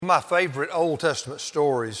my favorite Old Testament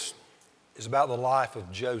stories is about the life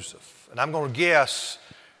of Joseph. And I'm going to guess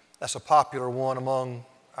that's a popular one among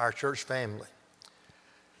our church family.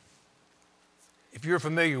 If you're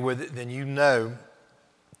familiar with it, then you know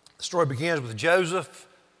the story begins with Joseph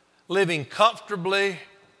living comfortably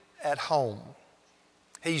at home.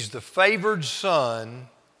 He's the favored son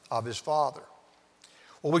of his father.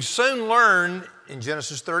 Well, we soon learn in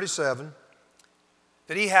Genesis 37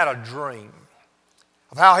 that he had a dream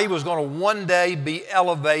of how he was going to one day be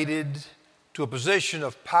elevated to a position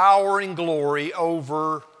of power and glory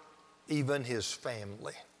over even his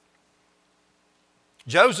family.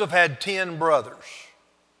 Joseph had 10 brothers.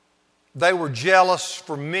 They were jealous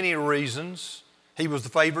for many reasons. He was the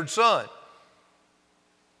favored son.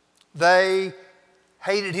 They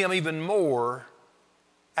hated him even more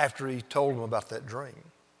after he told them about that dream.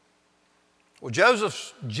 Well,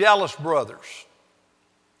 Joseph's jealous brothers,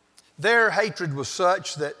 their hatred was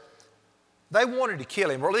such that they wanted to kill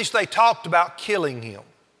him, or at least they talked about killing him.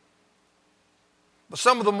 But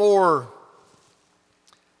some of the more,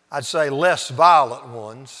 I'd say, less violent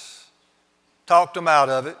ones talked him out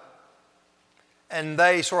of it. And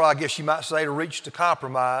they sort of, I guess you might say, to reach a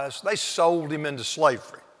compromise, they sold him into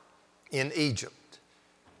slavery in Egypt.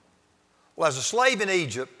 Well, as a slave in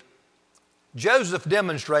Egypt, Joseph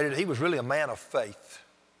demonstrated he was really a man of faith.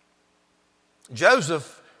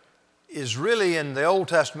 Joseph is really, in the Old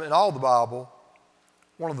Testament and all the Bible,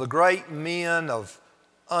 one of the great men of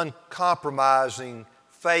uncompromising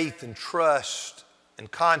faith and trust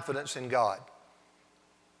and confidence in God.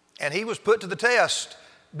 And he was put to the test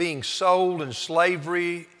being sold in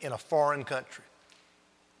slavery in a foreign country.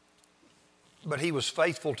 But he was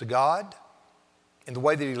faithful to God in the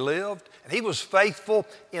way that he lived, and he was faithful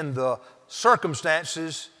in the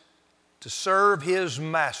circumstances to serve his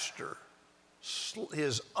master,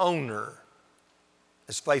 his owner,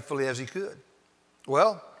 as faithfully as he could.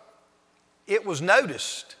 Well, it was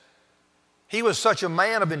noticed. He was such a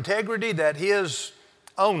man of integrity that his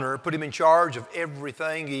owner put him in charge of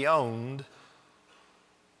everything he owned.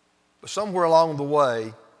 But somewhere along the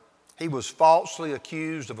way, he was falsely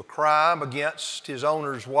accused of a crime against his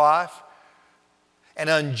owner's wife and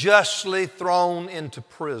unjustly thrown into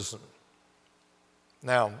prison.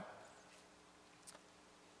 Now,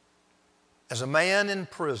 as a man in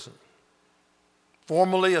prison,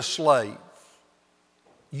 formerly a slave,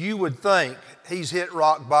 you would think he's hit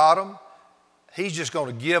rock bottom. He's just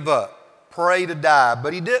going to give up, pray to die,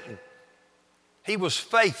 but he didn't. He was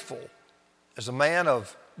faithful as a man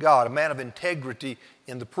of God, a man of integrity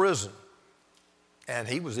in the prison. And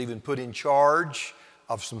he was even put in charge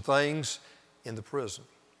of some things in the prison.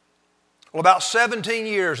 Well, about 17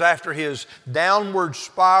 years after his downward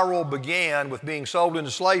spiral began with being sold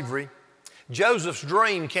into slavery, Joseph's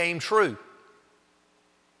dream came true.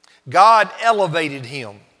 God elevated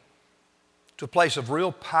him to a place of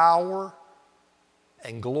real power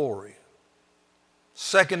and glory,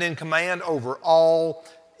 second in command over all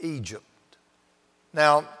Egypt.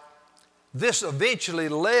 Now, this eventually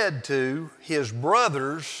led to his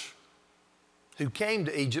brothers who came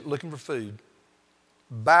to Egypt looking for food,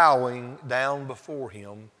 bowing down before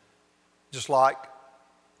him, just like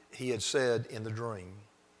he had said in the dream.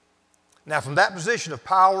 Now, from that position of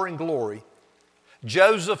power and glory,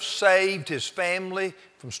 Joseph saved his family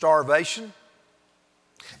from starvation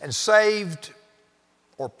and saved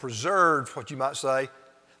or preserved, what you might say,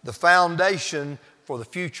 the foundation for the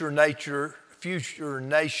future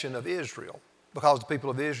nation of Israel, because the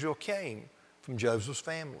people of Israel came from Joseph's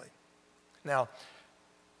family. Now,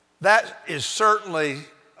 that is certainly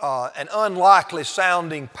an unlikely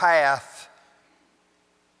sounding path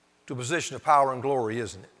to a position of power and glory,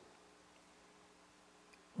 isn't it?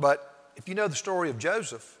 But if you know the story of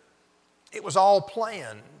Joseph, it was all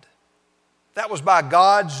planned. That was by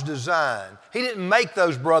God's design. He didn't make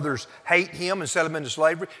those brothers hate him and sell him into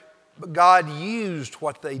slavery, but God used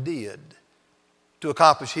what they did to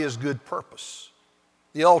accomplish his good purpose,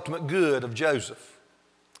 the ultimate good of Joseph,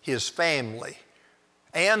 his family,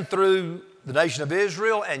 and through the nation of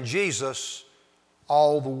Israel and Jesus,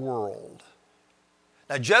 all the world.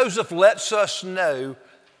 Now, Joseph lets us know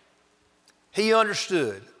he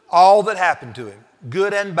understood all that happened to him,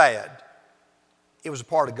 good and bad. It was a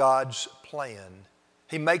part of God's plan.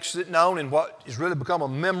 He makes it known in what has really become a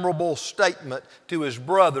memorable statement to his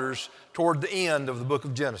brothers toward the end of the book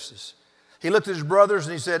of Genesis. He looked at his brothers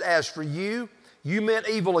and he said, "As for you, you meant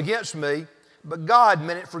evil against me, but God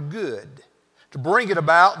meant it for good, to bring it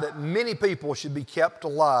about that many people should be kept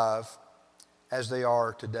alive as they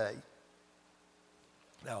are today."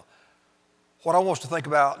 Now, what I want us to think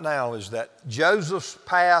about now is that Joseph's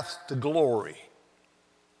path to glory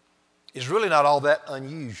is really not all that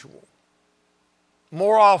unusual.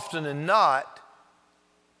 More often than not,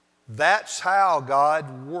 that's how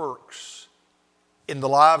God works in the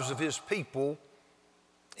lives of His people,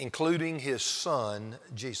 including His Son,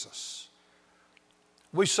 Jesus.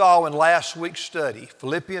 We saw in last week's study,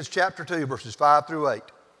 Philippians chapter 2, verses 5 through 8,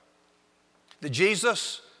 that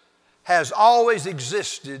Jesus has always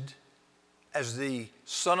existed as the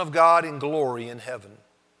Son of God in glory in heaven.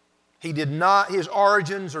 He did not, his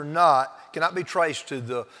origins cannot be traced to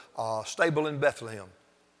the stable in Bethlehem.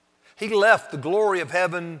 He left the glory of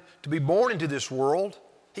heaven to be born into this world.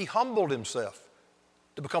 He humbled himself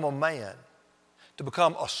to become a man, to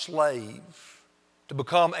become a slave, to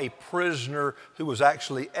become a prisoner who was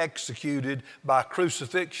actually executed by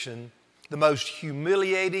crucifixion, the most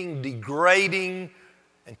humiliating, degrading,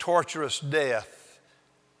 and torturous death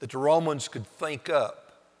that the Romans could think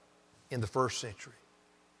up in the first century.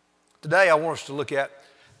 Today I want us to look at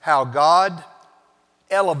how God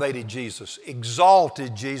elevated Jesus,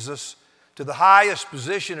 exalted Jesus to the highest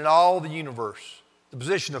position in all the universe, the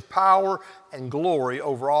position of power and glory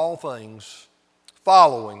over all things,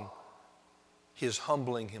 following His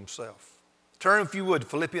humbling Himself. Turn, if you would, to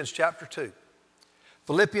Philippians chapter 2.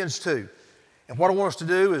 Philippians 2. And what I want us to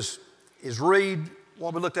do is read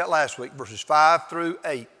what we looked at last week, verses 5 through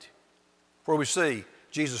 8, where we see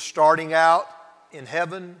Jesus starting out in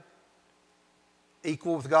heaven,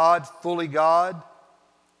 equal with God, fully God,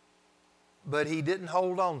 but He didn't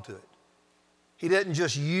hold on to it. He didn't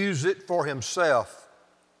just use it for Himself.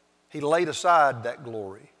 He laid aside that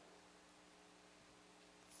glory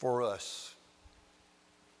for us.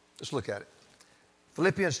 Let's look at it.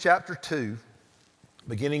 Philippians chapter 2,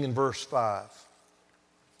 beginning in verse 5.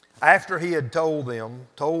 After He had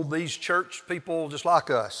told these church people just like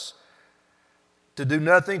us, to do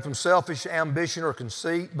nothing from selfish ambition or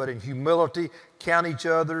conceit, but in humility count each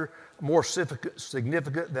other more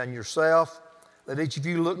significant than yourself. Let each of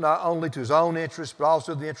you look not only to his own interest, but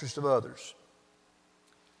also to the interest of others.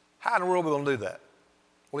 How in the world are we going to do that?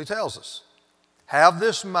 Well, He tells us, have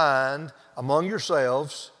this mind among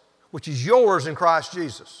yourselves, which is yours in Christ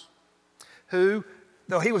Jesus, who,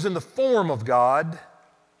 though He was in the form of God,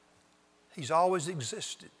 He's always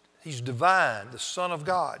existed. He's divine, the Son of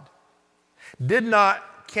God. Did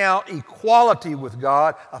not count equality with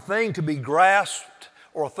God a thing to be grasped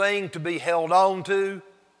or a thing to be held on to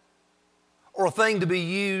or a thing to be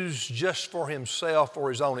used just for Himself or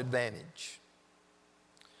His own advantage,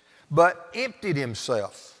 but emptied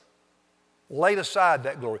Himself, laid aside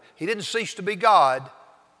that glory. He didn't cease to be God,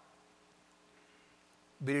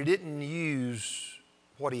 but He didn't use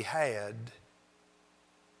what He had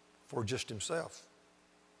for just Himself,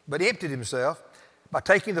 but He emptied Himself by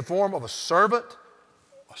taking the form of a servant,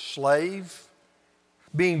 a slave,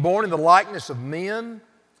 being born in the likeness of men,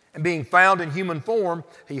 and being found in human form,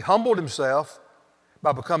 He humbled Himself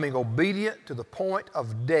by becoming obedient to the point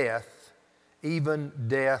of death, even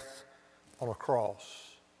death on a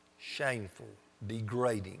cross. Shameful,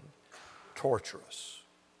 degrading, torturous.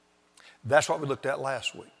 That's what we looked at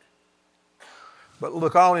last week. But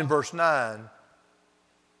look on in verse 9.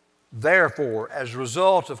 Therefore, as a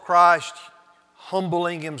result of Christ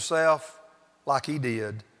humbling Himself like He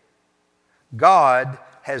did, God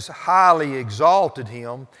has highly exalted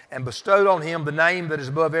Him and bestowed on Him the name that is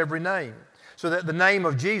above every name, so that the name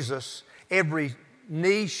of Jesus every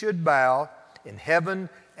knee should bow in heaven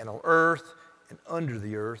and on earth and under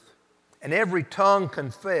the earth, and every tongue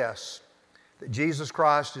confess that Jesus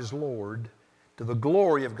Christ is Lord, to the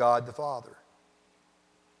glory of God the Father.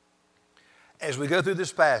 As we go through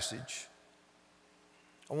this passage,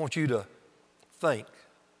 I want you to think,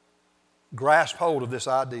 grasp hold of this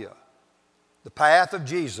idea. The path of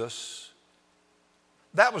Jesus,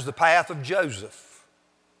 that was the path of Joseph.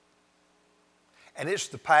 And it's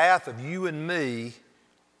the path of you and me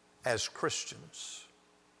as Christians.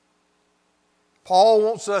 Paul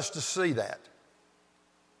wants us to see that.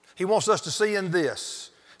 He wants us to see in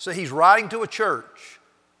this. So he's writing to a church.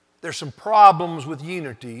 There's some problems with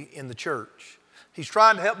unity in the church. He's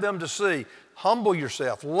trying to help them to see, humble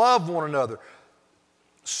yourself, love one another,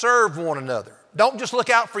 serve one another. Don't just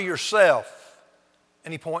look out for yourself.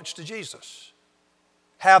 And he points to Jesus.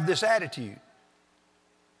 Have this attitude.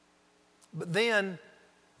 But then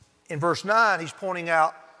in verse 9, he's pointing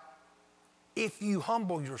out, if you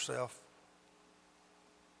humble yourself,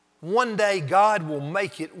 one day God will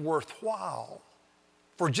make it worthwhile.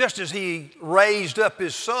 For just as He raised up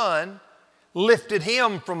His Son, lifted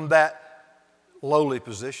Him from that lowly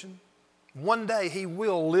position, one day He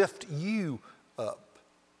will lift you up.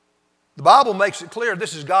 The Bible makes it clear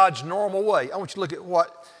this is God's normal way. I want you to look at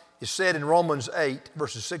what is said in Romans 8,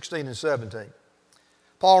 verses 16 and 17.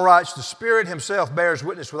 Paul writes, "The Spirit himself bears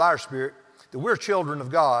witness with our spirit that we're children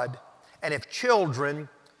of God, and if children,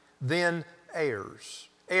 then heirs.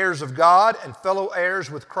 Heirs of God and fellow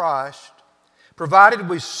heirs with Christ, provided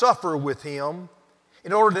we suffer with him,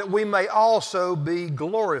 in order that we may also be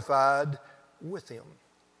glorified with him."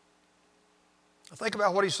 Now think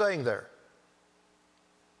about what he's saying there.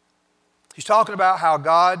 He's talking about how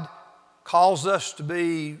God calls us to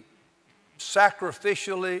be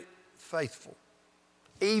sacrificially faithful,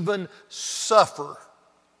 even suffer.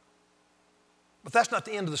 But that's not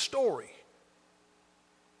the end of the story.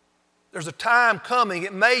 There's a time coming,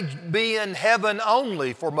 it may be in heaven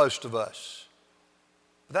only for most of us,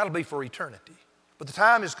 but that'll be for eternity. But the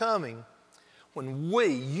time is coming when we,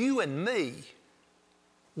 you and me,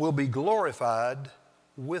 will be glorified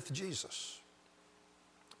with Jesus.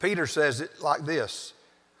 Peter says it like this: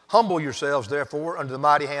 "Humble yourselves, therefore, under the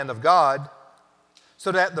mighty hand of God,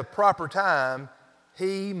 so that at the proper time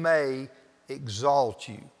he may exalt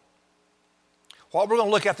you." What we're going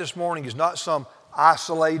to look at this morning is not some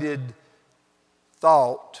isolated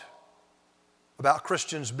thought about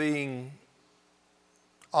Christians being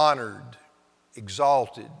honored,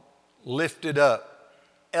 exalted, lifted up,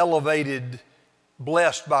 elevated,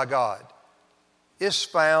 blessed by God. It's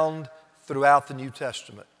found throughout the New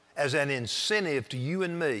Testament as an incentive to you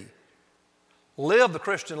and me. Live the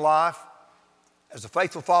Christian life as a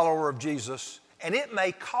faithful follower of Jesus, and it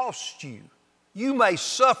may cost you. You may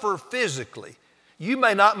suffer physically. You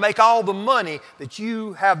may not make all the money that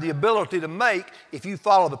you have the ability to make if you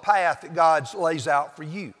follow the path that God lays out for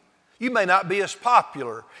you. You may not be as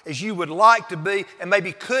popular as you would like to be and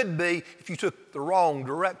maybe could be if you took the wrong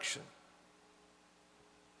direction.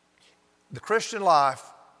 The Christian life,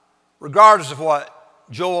 regardless of what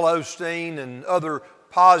Joel Osteen and other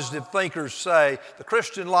positive thinkers say, the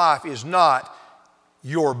Christian life is not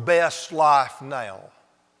your best life now.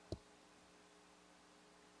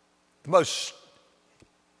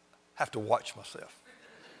 Have to watch myself.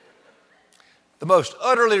 The most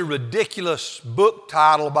utterly ridiculous book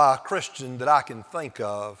title by a Christian that I can think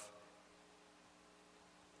of.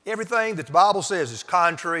 Everything that the Bible says is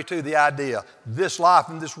contrary to the idea this life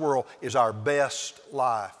in this world is our best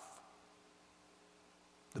life.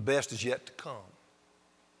 The best is yet to come.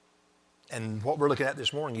 And what we're looking at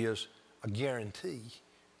this morning is a guarantee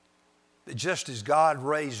that just as God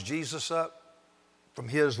raised Jesus up from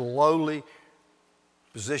his lowly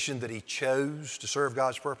position that he chose to serve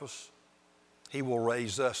God's purpose, he will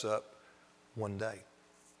raise us up one day.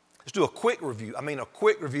 Let's do a quick review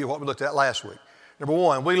of what we looked at last week. Number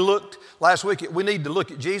one, we looked last week we need to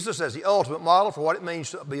look at Jesus as the ultimate model for what it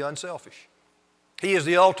means to be unselfish. He is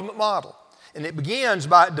the ultimate model. And it begins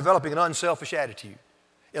by developing an unselfish attitude.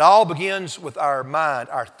 It all begins with our mind,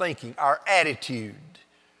 our thinking, our attitude.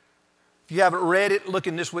 If you haven't read it, look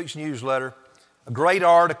in this week's newsletter. A great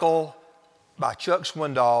article by Chuck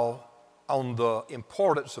Swindoll on the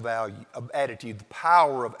importance of attitude, the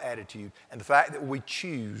power of attitude, and the fact that we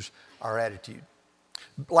choose our attitude.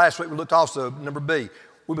 Last week we looked also, number B,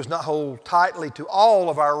 we must not hold tightly to all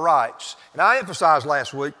of our rights. And I emphasized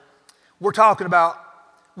last week, we're talking about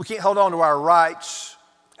we can't hold on to our rights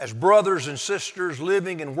as brothers and sisters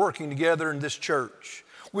living and working together in this church.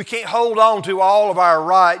 We can't hold on to all of our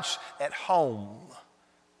rights at home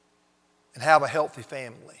and have a healthy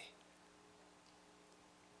family.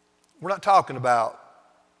 We're not talking about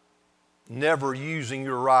never using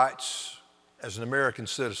your rights as an American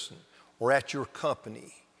citizen or at your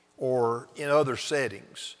company or in other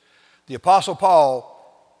settings. The Apostle Paul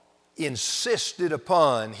insisted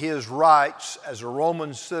upon his rights as a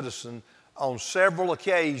Roman citizen on several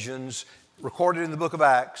occasions recorded in the book of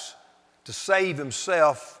Acts to save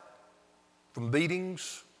himself from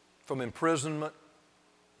beatings, from imprisonment,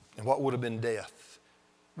 and what would have been death.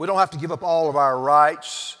 We don't have to give up all of our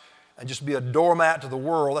rights and just be a doormat to the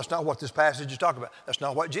world. That's not what this passage is talking about. That's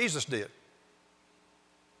not what Jesus did.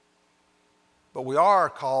 But we are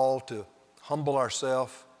called to humble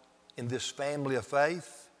ourselves in this family of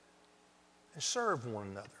faith and serve one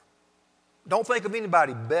another. Don't think of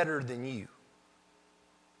anybody better than you.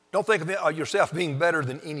 Don't think of yourself being better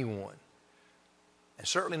than anyone. And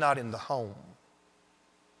certainly not in the home.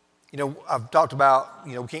 You know, I've talked about,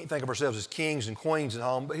 we can't think of ourselves as kings and queens at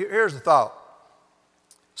home, but here's the thought.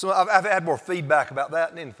 So I've had more feedback about that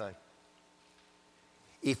than anything.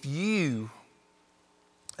 If you,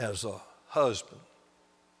 as a husband,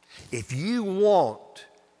 if you want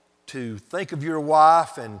to think of your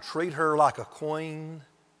wife and treat her like a queen,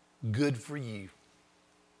 good for you.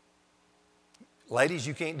 Ladies,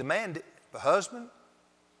 you can't demand it, but husband,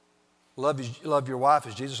 Love your wife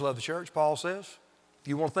as Jesus loved the church, Paul says. If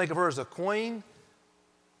you want to think of her as a queen,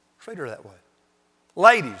 treat her that way.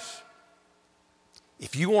 Ladies,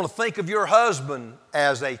 if you want to think of your husband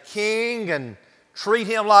as a king and treat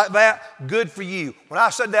him like that, good for you. When I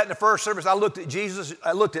said that in the first service, I looked at Jesus,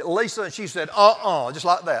 I looked at Lisa, and she said, just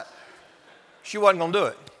like that. She wasn't going to do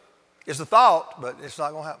it. It's a thought, but it's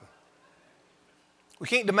not going to happen. We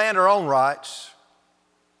can't demand our own rights,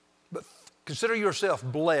 but consider yourself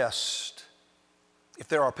blessed if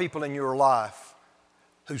there are people in your life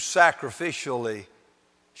who sacrificially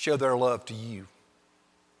show their love to you.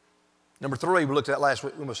 Number 3, we looked at last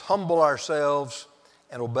week, we must humble ourselves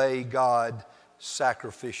and obey God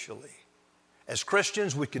sacrificially. As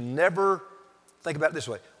Christians, we can never, think about it this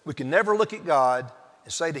way, we can never look at God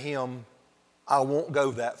and say to Him, I won't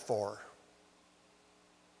go that far.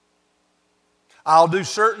 I'll do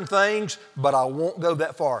certain things, but I won't go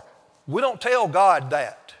that far. We don't tell God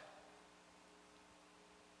that.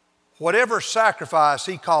 Whatever sacrifice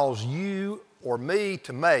He calls you or me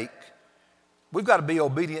to make, we've got to be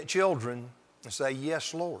obedient children and say,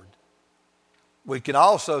 yes, Lord. We can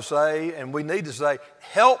also say, and we need to say,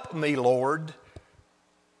 help me, Lord.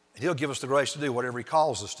 And He'll give us the grace to do whatever He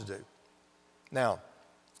calls us to do. Now,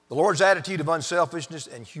 the Lord's attitude of unselfishness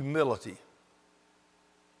and humility,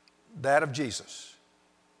 that of Jesus,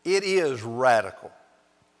 it is radical.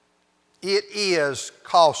 It is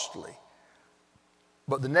costly.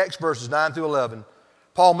 But the next verses 9 through 11,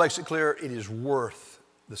 Paul makes it clear it is worth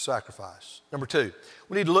the sacrifice. Number 2,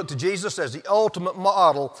 we need to look to Jesus as the ultimate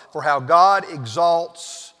model for how God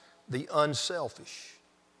exalts the unselfish.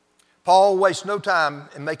 Paul wastes no time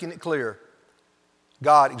in making it clear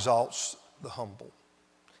God exalts the humble.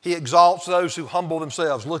 He exalts those who humble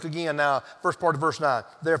themselves. Look again now, first part of verse 9.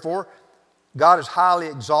 Therefore, God has highly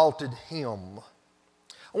exalted Him.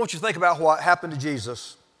 I want you to think about what happened to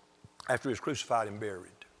Jesus after He was crucified and buried.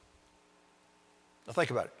 Now think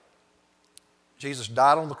about it. Jesus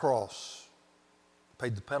died on the cross,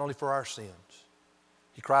 paid the penalty for our sins.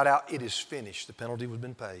 He cried out, it is finished. The penalty has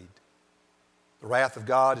been paid. The wrath of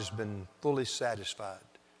God has been fully satisfied.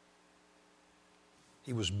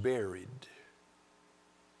 He was buried.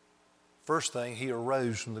 First thing, He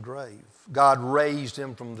arose from the grave. God raised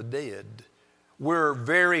Him from the dead. We're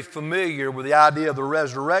very familiar with the idea of the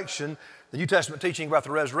resurrection. The New Testament teaching about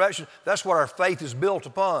the resurrection, that's what our faith is built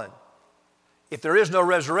upon. If there is no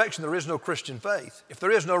resurrection, there is no Christian faith. If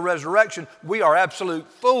there is no resurrection, we are absolute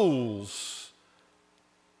fools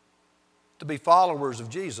to be followers of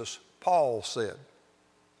Jesus, Paul said.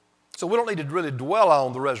 So we don't need to really dwell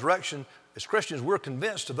on the resurrection. As Christians, we're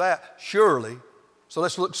convinced of that, surely. So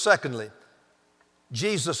let's look secondly.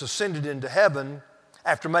 Jesus ascended into heaven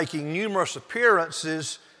after making numerous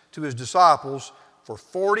appearances to His disciples for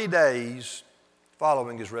 40 days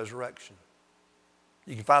following His resurrection.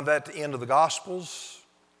 You can find that at the end of the Gospels,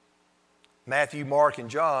 Matthew, Mark, and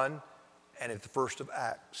John, and at the first of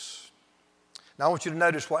Acts. Now I want you to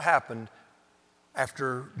notice what happened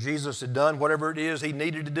after Jesus had done whatever it is He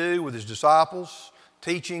needed to do with His disciples,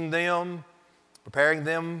 teaching them, preparing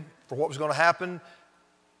them for what was going to happen.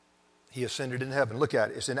 He ascended into heaven. Look at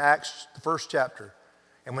it. It's in Acts, the first chapter.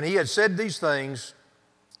 And when He had said these things,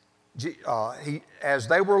 as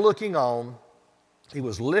they were looking on, He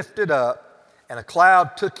was lifted up, and a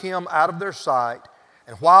cloud took Him out of their sight.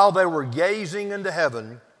 And while they were gazing into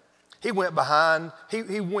heaven, He went.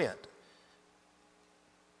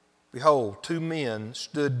 Behold, 2 men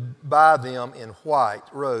stood by them in white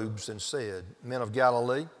robes and said, Men of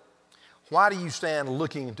Galilee, why do you stand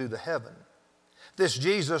looking into the heaven? This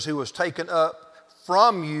Jesus who was taken up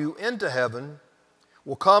from you into heaven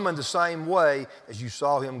will come in the same way as you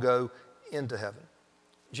saw Him go into heaven.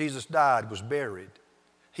 Jesus died, was buried.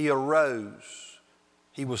 He arose.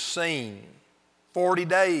 He was seen. 40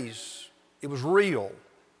 days. It was real.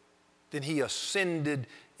 Then He ascended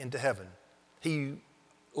into heaven. He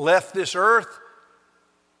left this earth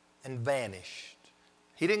and vanished.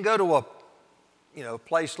 He didn't go to a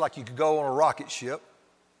place like you could go on a rocket ship.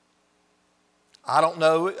 I don't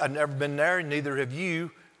know. I've never been there, neither have you.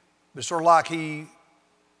 But it's sort of like He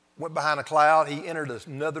went behind a cloud. He entered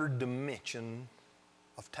another dimension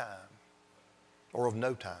of time or of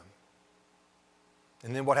no time.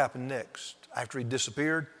 And then what happened next? After He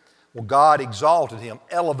disappeared, well, God exalted Him,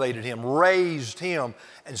 elevated Him, raised Him,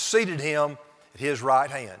 and seated Him at His right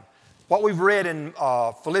hand. What we've read in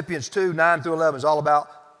Philippians 2, 9 through 11 is all about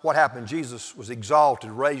what happened. Jesus was exalted,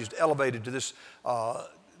 raised, elevated to this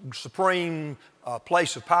supreme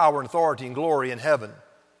place of power and authority and glory in heaven.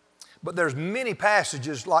 But there's many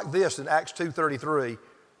passages like this in Acts 2:33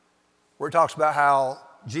 where it talks about how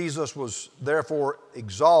Jesus was therefore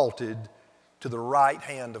exalted to the right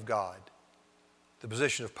hand of God, the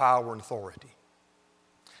position of power and authority.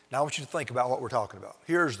 Now I want you to think about what we're talking about.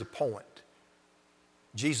 Here's the point.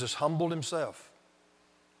 Jesus humbled himself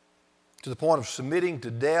to the point of submitting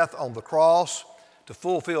to death on the cross to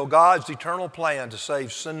fulfill God's eternal plan to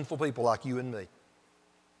save sinful people like you and me.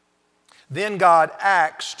 Then God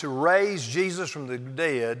acts to raise Jesus from the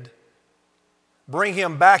dead, bring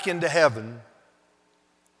him back into heaven,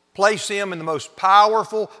 place him in the most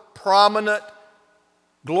powerful, prominent,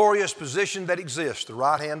 glorious position that exists, the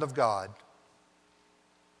right hand of God.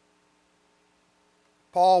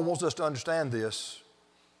 Paul wants us to understand this,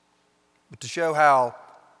 but to show how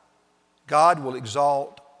God will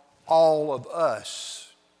exalt all of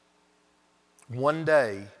us one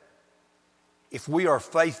day if we are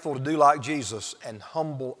faithful to do like Jesus and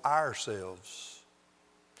humble ourselves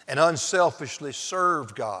and unselfishly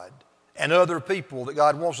serve God and other people that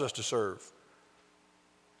God wants us to serve,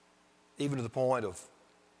 even to the point of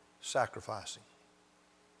sacrificing.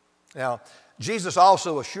 Now, Jesus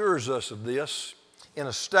also assures us of this in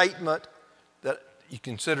a statement that you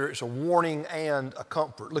consider it's a warning and a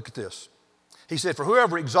comfort. Look at this. He said, "For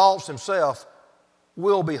whoever exalts himself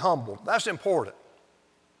will be humbled." That's important.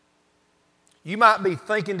 You might be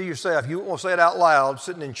thinking to yourself, you won't say it out loud,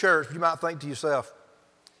 sitting in church, but you might think to yourself,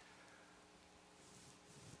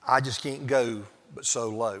 I just can't go but so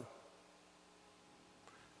low.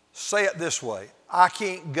 Say it this way, I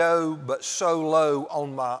can't go but so low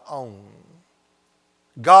on my own.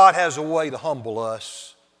 God has a way to humble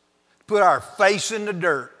us, put our face in the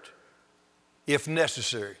dirt if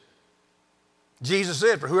necessary. Jesus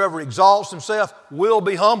said, "For whoever exalts himself will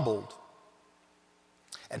be humbled,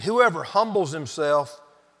 and whoever humbles himself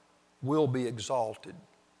will be exalted."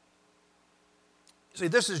 See,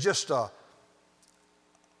 this is just an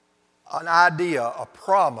idea, a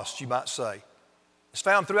promise, you might say. It's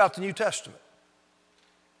found throughout the New Testament.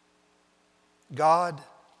 God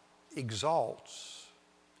exalts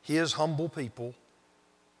his humble people,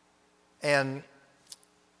 and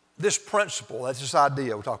this principle, that's this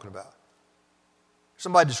idea we're talking about.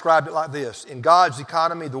 Somebody described it like this: in God's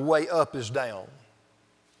economy, the way up is down.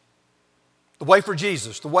 The way for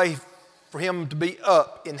Jesus, the way for him to be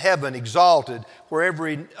up in heaven, exalted, where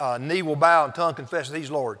every knee will bow and tongue confess that he's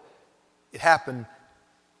Lord. It happened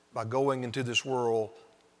by going into this world,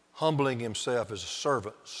 humbling himself as a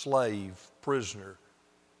servant, slave, prisoner,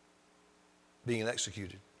 being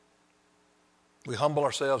executed. We humble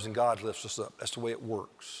ourselves and God lifts us up. That's the way it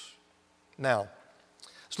works. Now,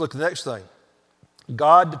 let's look at the next thing.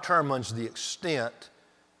 God determines the extent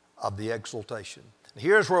of the exaltation. And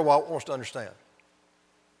here's where I want us to understand.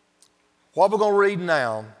 What we're going to read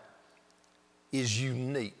now is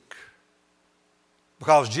unique,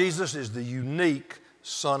 because Jesus is the unique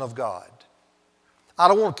Son of God. I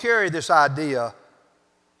don't want to carry this idea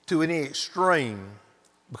to any extreme,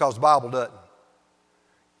 because the Bible doesn't.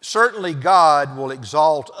 Certainly God will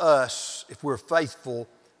exalt us if we're faithful,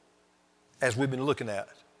 as we've been looking at.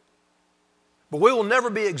 But we will never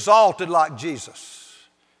be exalted like Jesus.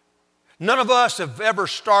 None of us have ever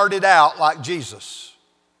started out like Jesus,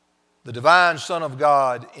 the divine Son of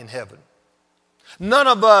God in heaven. None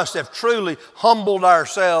of us have truly humbled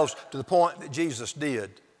ourselves to the point that Jesus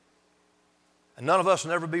did. And none of us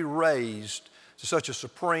will never be raised to such a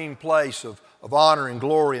supreme place of honor and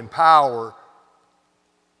glory and power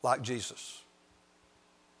like Jesus.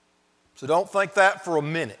 So don't think that for a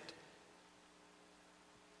minute.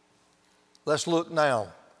 Let's look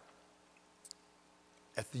now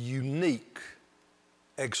at the unique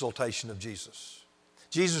exaltation of Jesus.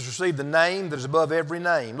 Jesus received the name that is above every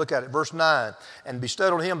name. Look at it, verse 9. And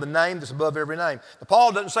bestowed on him the name that's above every name. Now,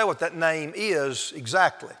 Paul doesn't say what that name is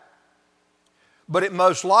exactly. But it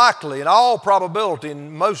most likely, in all probability,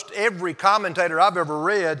 in most every commentator I've ever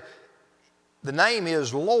read, the name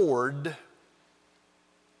is Lord.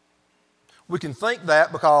 We can think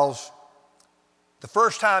that because the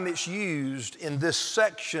first time it's used in this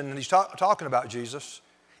section, and he's talking about Jesus,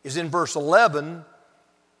 is in verse 11.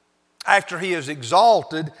 After he is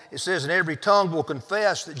exalted, it says, and every tongue will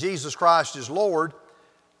confess that Jesus Christ is Lord.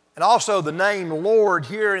 And also the name Lord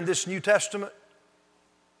here in this New Testament,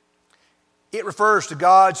 it refers to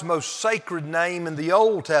God's most sacred name in the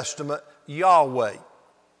Old Testament, Yahweh,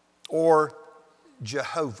 or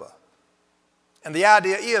Jehovah. And the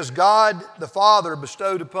idea is God the Father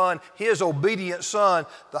bestowed upon his obedient Son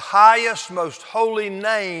the highest, most holy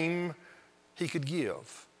name he could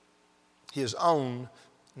give, his own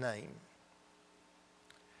name.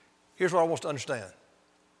 Here's what I want us to understand.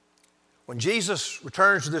 When Jesus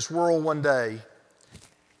returns to this world one day,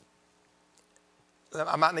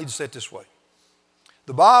 I might need to say it this way.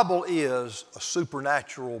 The Bible is a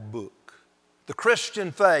supernatural book. The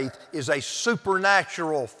Christian faith is a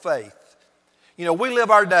supernatural faith. You know, we live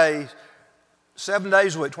our days 7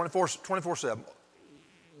 days a week, 24/7.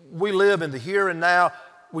 We live in the here and now.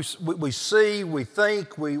 We see, we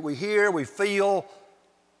think, we hear, we feel.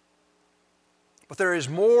 But there is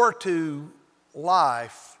more to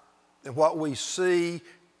life than what we see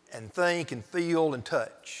and think and feel and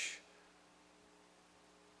touch.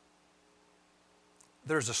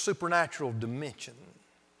 There's a supernatural dimension.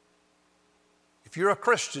 If you're a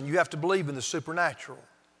Christian, you have to believe in the supernatural,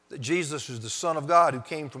 that Jesus is the Son of God who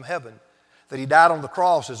came from heaven, that He died on the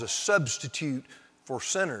cross as a substitute for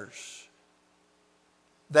sinners,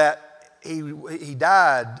 that He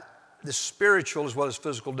died this spiritual as well as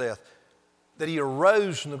physical death, that He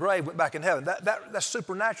arose from the grave, went back in heaven. That's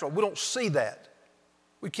supernatural. We don't see that.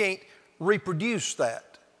 We can't reproduce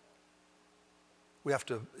that. We have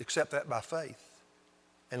to accept that by faith.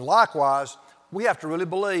 And likewise, we have to really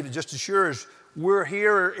believe that just as sure as we're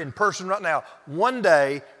here in person right now, one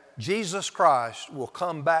day Jesus Christ will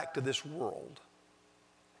come back to this world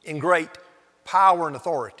in great power and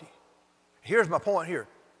authority. Here's my point here.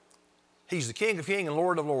 He's the King of Kings and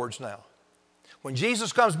Lord of Lords now. When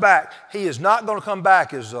Jesus comes back, He is not going to come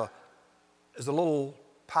back as a little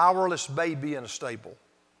powerless baby in a stable.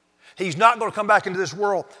 He's not going to come back into this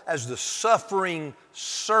world as the suffering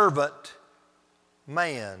servant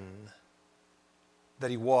man that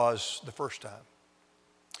He was the first time.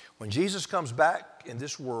 When Jesus comes back in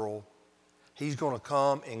this world, He's going to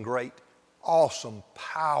come in great, awesome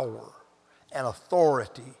power and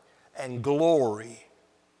authority and glory.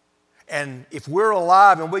 And if we're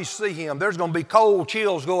alive and we see Him, there's going to be cold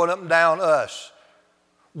chills going up and down us.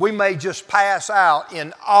 We may just pass out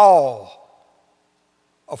in awe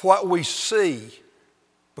of what we see,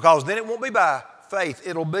 because then it won't be by faith,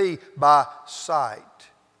 it'll be by sight.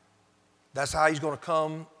 That's how He's going to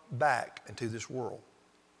come back into this world.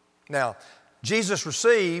 Now, Jesus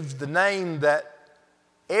received the name that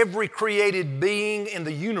every created being in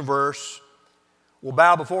the universe will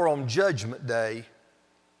bow before on Judgment Day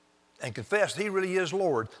and confess He really is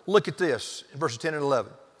Lord. Look at this in verses 10 and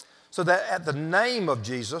 11. So that at the name of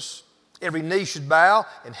Jesus, every knee should bow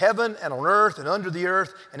in heaven and on earth and under the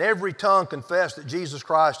earth, and every tongue confess that Jesus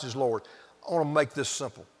Christ is Lord. I want to make this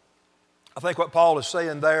simple. I think what Paul is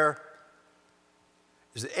saying there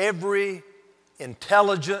is that every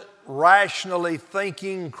intelligent, rationally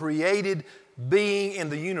thinking, created being in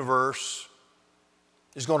the universe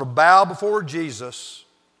is going to bow before Jesus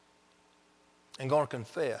and going to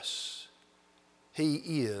confess He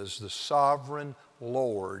is the sovereign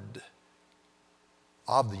Lord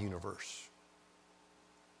of the universe.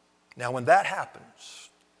 Now, when that happens,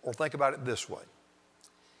 or think about it this way,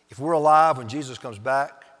 if we're alive when Jesus comes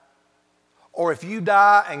back, or if you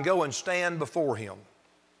die and go and stand before Him,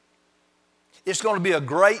 it's going to be a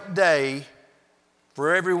great day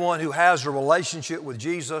for everyone who has a relationship with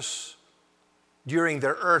Jesus during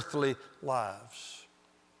their earthly lives.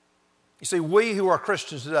 You see, we who are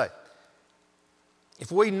Christians today,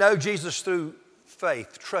 if we know Jesus through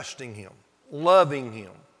faith, trusting Him, loving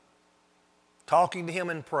Him, talking to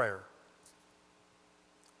Him in prayer,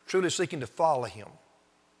 truly seeking to follow Him,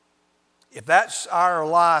 if that's our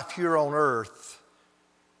life here on earth,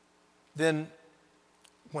 then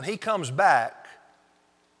when He comes back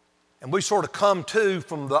and we sort of come to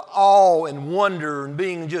from the awe and wonder and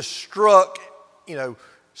being just struck,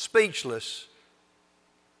 speechless,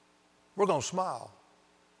 we're going to smile.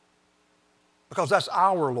 Because that's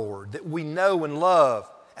our Lord that we know and love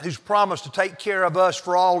and who's promised to take care of us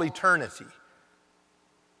for all eternity.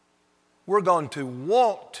 We're going to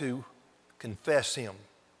want to confess Him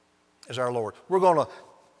as our Lord. We're going to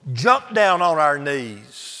jump down on our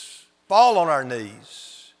knees, fall on our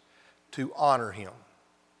knees to honor Him.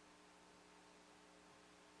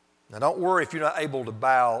 Now, don't worry if you're not able to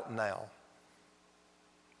bow now.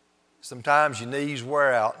 Sometimes your knees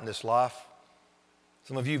wear out in this life.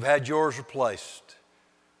 Some of you have had yours replaced.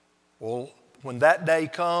 Well, when that day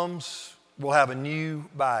comes, we'll have a new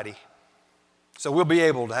body. So we'll be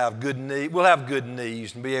able to have good knees. We'll have good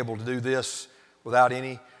knees and be able to do this without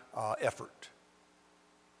any effort.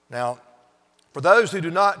 Now, for those who do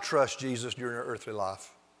not trust Jesus during their earthly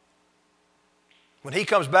life, when He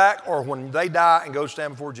comes back or when they die and go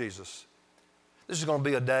stand before Jesus, this is going to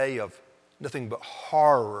be a day of nothing but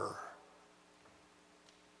horror.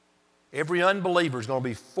 Every unbeliever is going to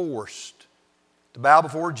be forced to bow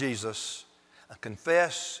before Jesus and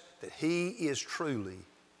confess that He is truly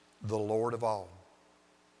the Lord of all.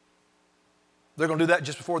 They're going to do that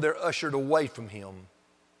just before they're ushered away from Him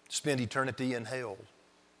spend eternity in hell.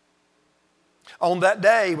 On that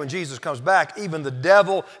day when Jesus comes back, even the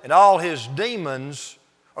devil and all his demons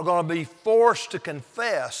are going to be forced to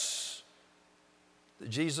confess that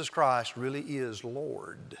Jesus Christ really is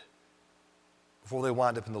Lord before they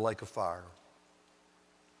wind up in the lake of fire.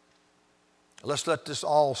 Let's let this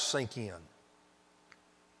all sink in.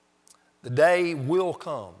 The day will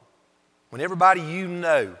come when everybody you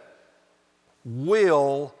know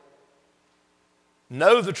will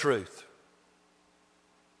know the truth,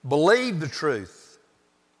 believe the truth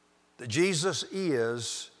that Jesus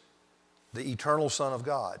is the eternal Son of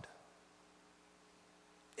God.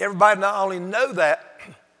 Everybody not only know that,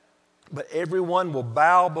 but everyone will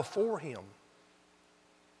bow before Him.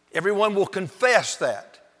 Everyone will confess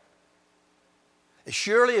that. As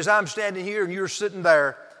surely as I'm standing here and you're sitting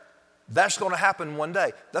there, that's going to happen one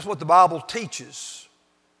day. That's what the Bible teaches.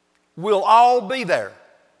 We'll all be there.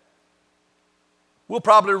 We'll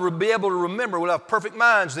probably be able to remember. We'll have perfect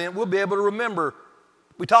minds then. We'll be able to remember.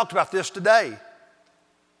 We talked about this today.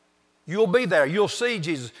 You'll be there. You'll see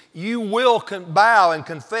Jesus. You will bow and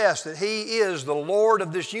confess that He is the Lord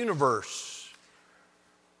of this universe.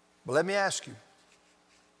 But let me ask you,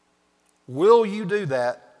 will you do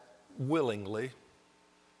that willingly,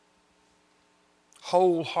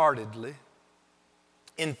 wholeheartedly,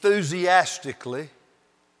 enthusiastically,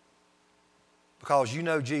 because you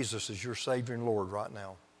know Jesus is your Savior and Lord right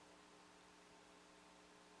now?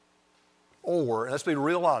 Or, let's be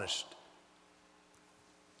real honest,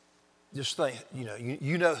 just think,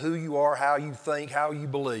 you know who you are, how you think, how you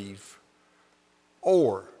believe.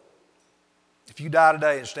 Or, if you die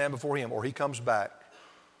today and stand before Him, or He comes back,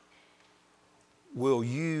 will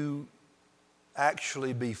you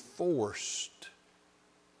actually be forced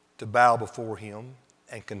to bow before Him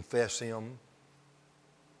and confess Him?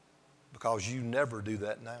 Because you never do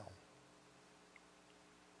that now.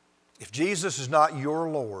 If Jesus is not your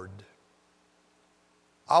Lord,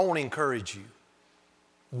 I want to encourage you,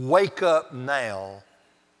 wake up now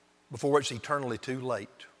before it's eternally too late.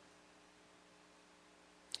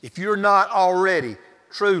 If you're not already,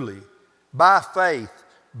 truly, by faith,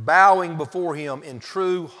 bowing before Him in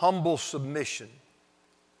true, humble submission,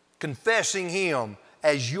 confessing Him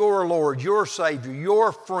as your Lord, your Savior,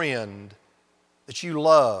 your friend that you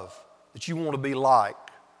love, that you want to be like,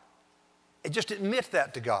 and just admit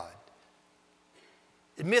that to God.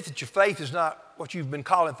 Admit that your faith is not, what you've been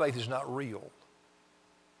calling faith is not real.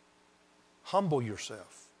 Humble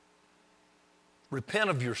yourself. Repent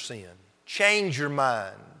of your sin. Change your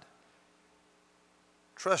mind.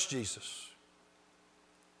 Trust Jesus,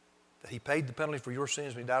 that He paid the penalty for your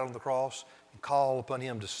sins when He died on the cross, and call upon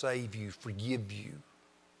Him to save you, forgive you,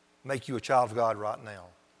 make you a child of God right now.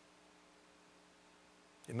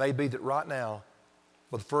 It may be that right now,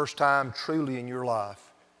 for the first time truly in your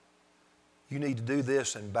life, you need to do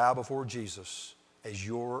this and bow before Jesus as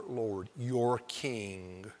your Lord, your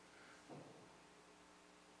King.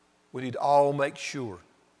 We need to all make sure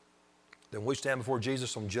that when we stand before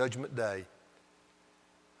Jesus on Judgment Day,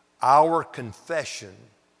 our confession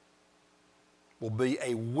will be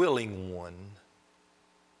a willing one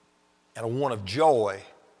and a one of joy,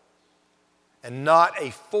 and not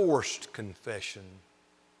a forced confession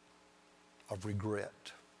of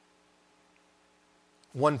regret.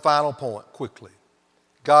 One final point, quickly.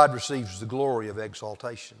 God receives the glory of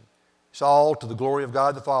exaltation. It's all to the glory of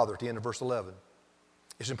God the Father at the end of verse 11.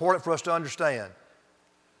 It's important for us to understand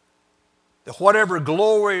that whatever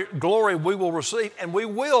glory we will receive, and we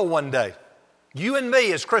will one day, you and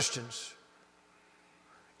me as Christians,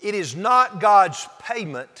 it is not God's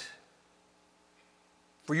payment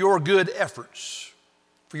for your good efforts,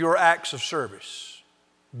 for your acts of service.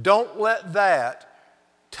 Don't let that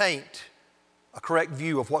taint a correct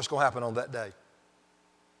view of what's going to happen on that day.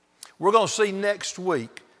 We're going to see next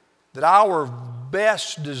week that our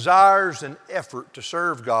best desires and effort to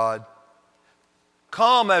serve God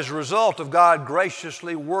come as a result of God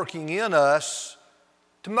graciously working in us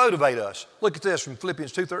to motivate us. Look at this from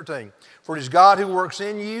Philippians 2:13. For it is God who works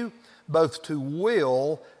in you both to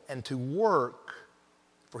will and to work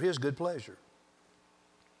for His good pleasure.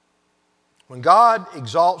 When God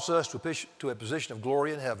exalts us to a position of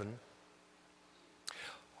glory in heaven,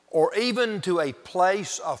 or even to a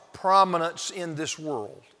place of prominence in this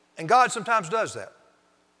world, and God sometimes does that.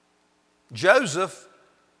 Joseph,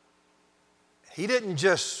 he didn't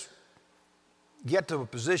just get to a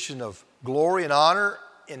position of glory and honor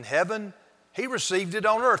in heaven. He received it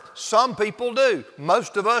on earth. Some people do.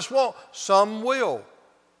 Most of us won't. Some will.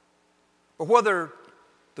 But whether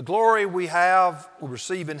the glory we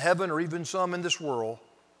receive in heaven or even some in this world,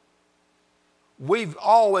 we've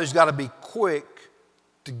always got to be quick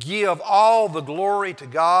to give all the glory to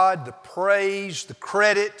God, the praise, the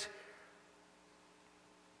credit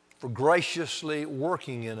for graciously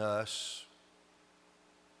working in us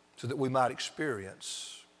so that we might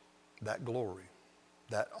experience that glory,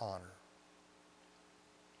 that honor.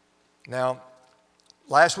 Now,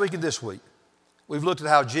 last week and this week, we've looked at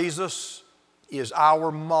how Jesus is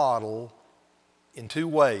our model in two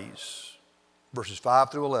ways, verses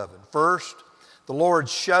 5 through 11. First, the Lord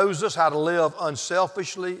shows us how to live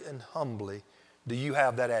unselfishly and humbly. Do you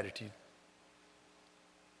have that attitude?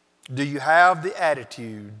 Do you have the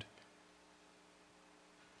attitude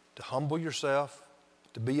to humble yourself,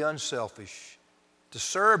 to be unselfish, to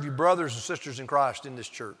serve your brothers and sisters in Christ in this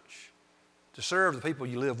church, to serve the people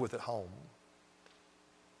you live with at home?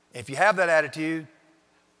 And if you have that attitude,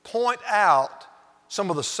 point out some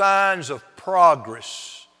of the signs of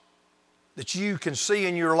progress that you can see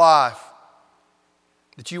in your life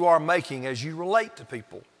that you are making as you relate to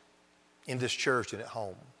people in this church and at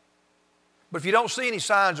home. But if you don't see any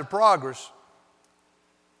signs of progress,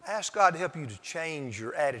 ask God to help you to change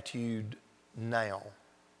your attitude now.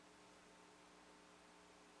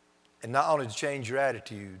 And not only to change your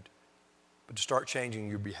attitude, but to start changing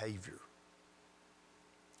your behavior.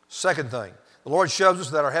 Second thing, the Lord shows us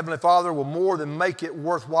that our Heavenly Father will more than make it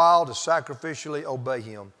worthwhile to sacrificially obey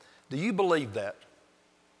Him. Do you believe that?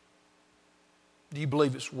 Do you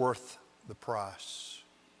believe it's worth the price?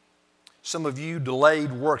 Some of you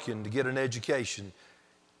delayed working to get an education.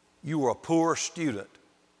 You were a poor student.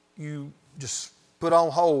 You just put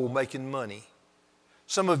on hold making money.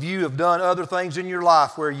 Some of you have done other things in your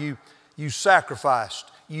life where you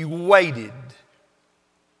sacrificed, you waited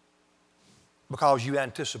because you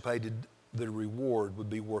anticipated the reward would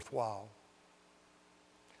be worthwhile.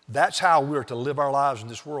 That's how we're to live our lives in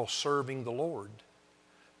this world, serving the Lord.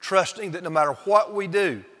 Trusting that no matter what we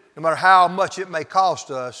do, no matter how much it may cost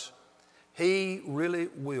us, He really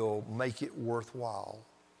will make it worthwhile.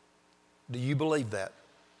 Do you believe that?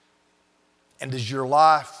 And does your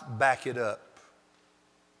life back it up?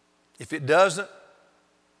 If it doesn't,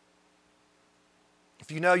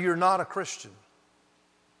 if you know you're not a Christian,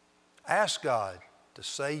 ask God to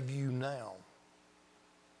save you now.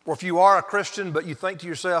 Or if you are a Christian but you think to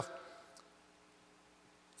yourself,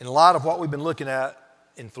 in light of what we've been looking at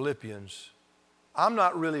in Philippians, I'm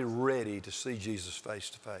not really ready to see Jesus face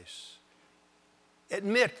to face.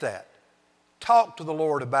 Admit that. Talk to the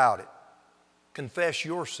Lord about it. Confess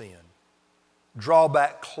your sin. Draw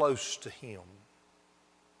back close to Him.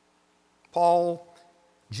 Paul,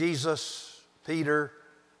 Jesus, Peter,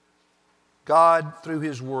 God through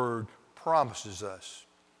His Word promises us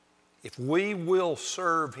if we will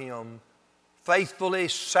serve Him faithfully,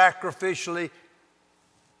 sacrificially,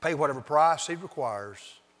 pay whatever price He requires,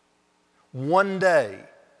 one day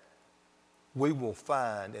we will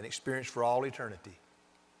find and experience for all eternity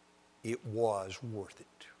it was worth it.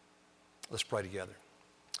 Let's pray together.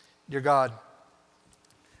 Dear God,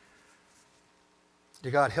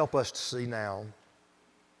 help us to see now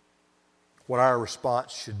what our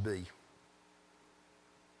response should be,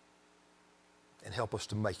 and help us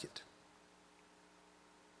to make it.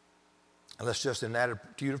 And let's just, in an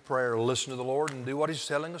attitude of prayer, listen to the Lord and do what He's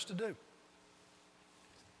telling us to do.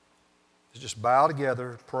 Let's just bow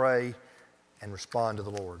together, pray, and respond to the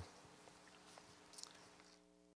Lord.